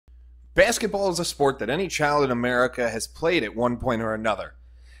Basketball is a sport that any child in America has played at one point or another.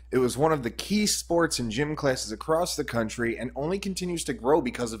 It was one of the key sports in gym classes across the country and only continues to grow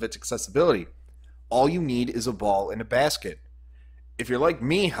because of its accessibility. All you need is a ball and a basket. If you're like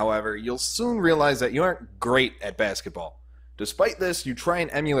me, however, you'll soon realize that you aren't great at basketball. Despite this, you try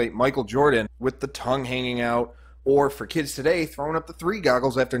and emulate Michael Jordan with the tongue hanging out, or for kids today, throwing up the three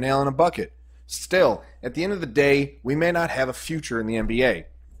goggles after nailing a bucket. Still, at the end of the day, we may not have a future in the NBA.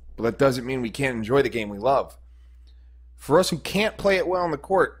 But that doesn't mean we can't enjoy the game we love. For us who can't play it well on the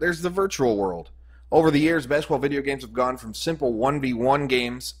court, there's the virtual world. Over the years, basketball video games have gone from simple 1v1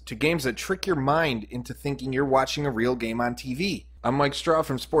 games to games that trick your mind into thinking you're watching a real game on TV. I'm Mike Straw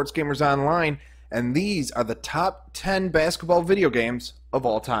from Sports Gamers Online, and these are the top 10 basketball video games of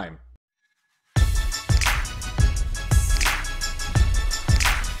all time.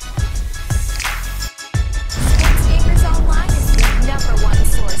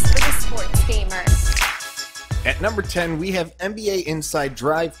 At number 10, we have NBA Inside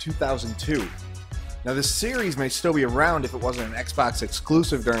Drive 2002. Now, this series may still be around if it wasn't an Xbox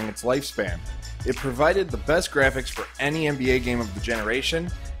exclusive during its lifespan. It provided the best graphics for any NBA game of the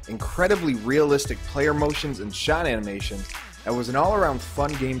generation, incredibly realistic player motions and shot animations, and was an all-around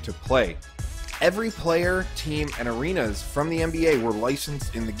fun game to play. Every player, team, and arenas from the NBA were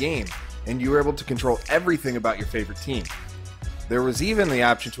licensed in the game, and you were able to control everything about your favorite team. There was even the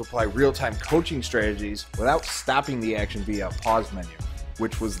option to apply real-time coaching strategies without stopping the action via a pause menu,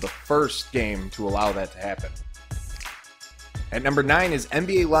 which was the first game to allow that to happen. At number 9 is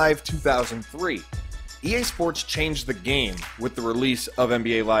NBA Live 2003. EA Sports changed the game with the release of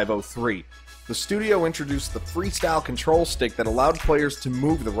NBA Live 03. The studio introduced the freestyle control stick that allowed players to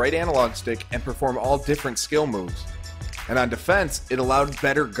move the right analog stick and perform all different skill moves. And on defense, it allowed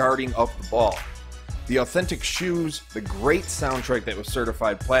better guarding of the ball. The authentic shoes, the great soundtrack that was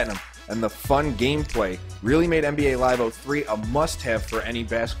certified platinum, and the fun gameplay really made NBA Live 03 a must-have for any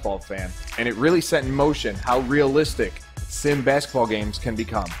basketball fan, and it really set in motion how realistic sim basketball games can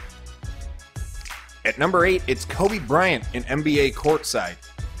become. At number 8, it's Kobe Bryant in NBA Courtside.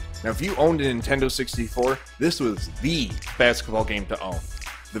 Now, if you owned a Nintendo 64, this was the basketball game to own.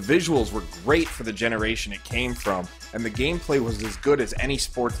 The visuals were great for the generation it came from, and the gameplay was as good as any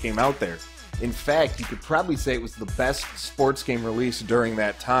sports game out there. In fact, you could probably say it was the best sports game released during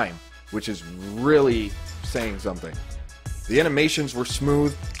that time, which is really saying something. The animations were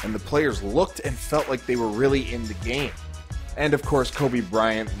smooth, and the players looked and felt like they were really in the game. And of course, Kobe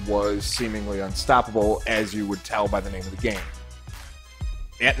Bryant was seemingly unstoppable, as you would tell by the name of the game.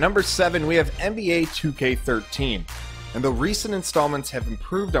 At number 7, we have NBA 2K13. And though recent installments have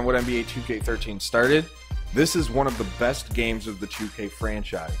improved on what NBA 2K13 started, this is one of the best games of the 2K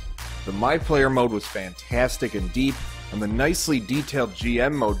franchise. The My Player mode was fantastic and deep, and the nicely detailed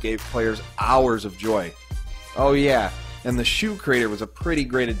GM mode gave players hours of joy. Oh yeah, and the shoe creator was a pretty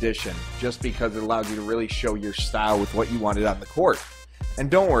great addition, just because it allowed you to really show your style with what you wanted on the court.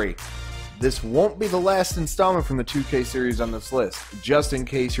 And don't worry, this won't be the last installment from the 2K series on this list, just in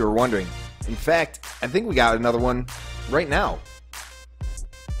case you were wondering. In fact, I think we got another one right now.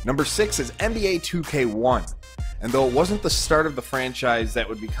 Number 6 is NBA 2K1. And though it wasn't the start of the franchise that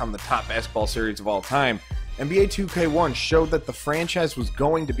would become the top basketball series of all time, NBA 2K1 showed that the franchise was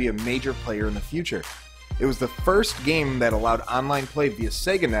going to be a major player in the future. It was the first game that allowed online play via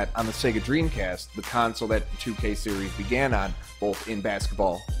SegaNet on the Sega Dreamcast, the console that the 2K series began on, both in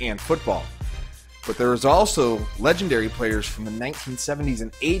basketball and football. But there was also legendary players from the 1970s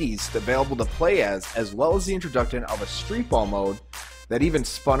and 80s available to play as well as the introduction of a streetball mode that even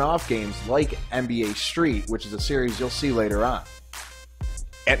spun off games like NBA Street, which is a series you'll see later on.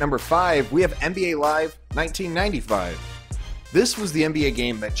 At number 5, we have NBA Live 1995. This was the NBA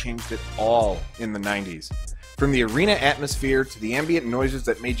game that changed it all in the 90s. From the arena atmosphere to the ambient noises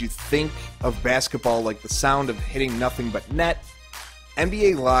that made you think of basketball like the sound of hitting nothing but net,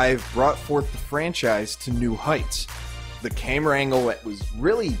 NBA Live brought forth the franchise to new heights. The camera angle that was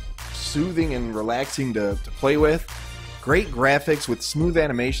really soothing and relaxing to play with, great graphics with smooth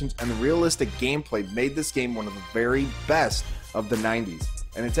animations, and the realistic gameplay made this game one of the very best of the 90s.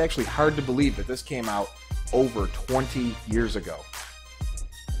 And it's actually hard to believe that this came out over 20 years ago.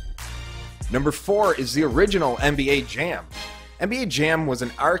 Number 4 is the original NBA Jam. NBA Jam was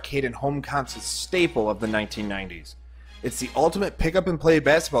an arcade and home console staple of the 1990s. It's the ultimate pick-up-and-play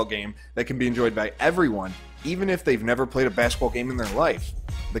basketball game that can be enjoyed by everyone, even if they've never played a basketball game in their life.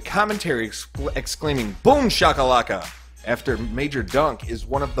 The commentary exclaiming, "Boom shakalaka!" after major dunk is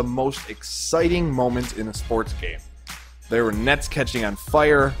one of the most exciting moments in a sports game. There were nets catching on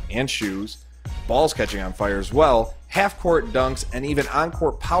fire and shoes, balls catching on fire as well, half-court dunks, and even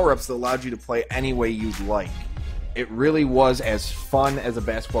on-court power-ups that allowed you to play any way you'd like. It really was as fun as a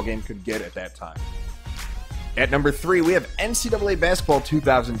basketball game could get at that time. At number 3, we have NCAA Basketball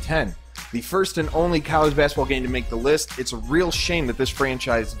 2010. The first and only college basketball game to make the list. It's a real shame that this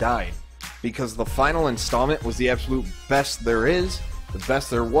franchise died, because the final installment was the absolute best there is, the best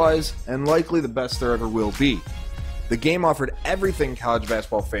there was, and likely the best there ever will be. The game offered everything college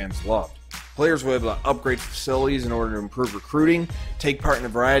basketball fans loved. Players were able to upgrade facilities in order to improve recruiting, take part in a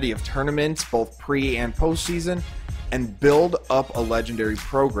variety of tournaments, both pre- and postseason, and build up a legendary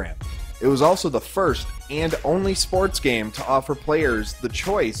program. It was also the first and only sports game to offer players the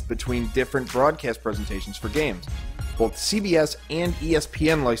choice between different broadcast presentations for games. Both CBS and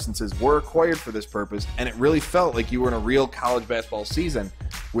ESPN licenses were acquired for this purpose, and it really felt like you were in a real college basketball season,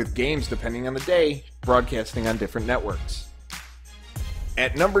 with games, depending on the day, broadcasting on different networks.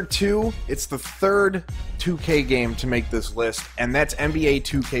 At number 2, it's the third 2K game to make this list, and that's NBA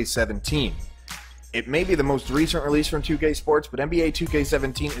 2K17. It may be the most recent release from 2K Sports, but NBA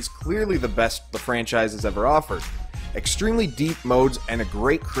 2K17 is clearly the best the franchise has ever offered. Extremely deep modes and a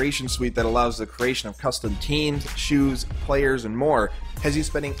great creation suite that allows the creation of custom teams, shoes, players, and more has you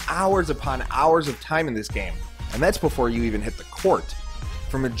spending hours upon hours of time in this game, and that's before you even hit the court.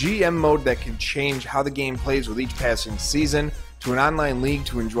 From a GM mode that can change how the game plays with each passing season, to an online league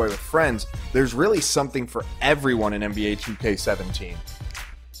to enjoy with friends, there's really something for everyone in NBA 2K17.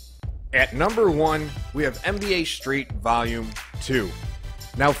 At number 1, we have NBA Street Volume 2.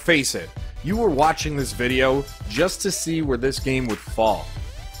 Now face it, you were watching this video just to see where this game would fall.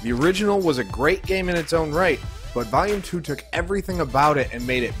 The original was a great game in its own right, but Volume 2 took everything about it and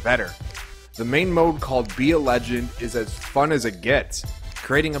made it better. The main mode, called Be a Legend, is as fun as it gets.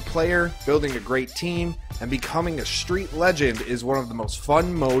 Creating a player, building a great team, and becoming a street legend is one of the most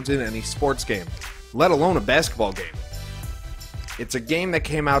fun modes in any sports game, let alone a basketball game. It's a game that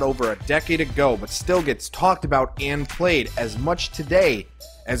came out over a decade ago, but still gets talked about and played as much today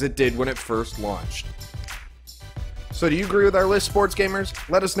as it did when it first launched. So do you agree with our list, sports gamers?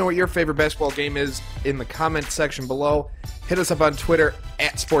 Let us know what your favorite basketball game is in the comments section below. Hit us up on Twitter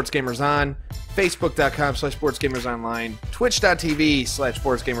at SportsGamersOn, Facebook.com/SportsGamersOnline,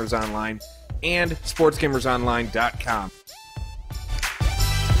 Twitch.tv/SportsGamersOnline, and SportsGamersOnline.com.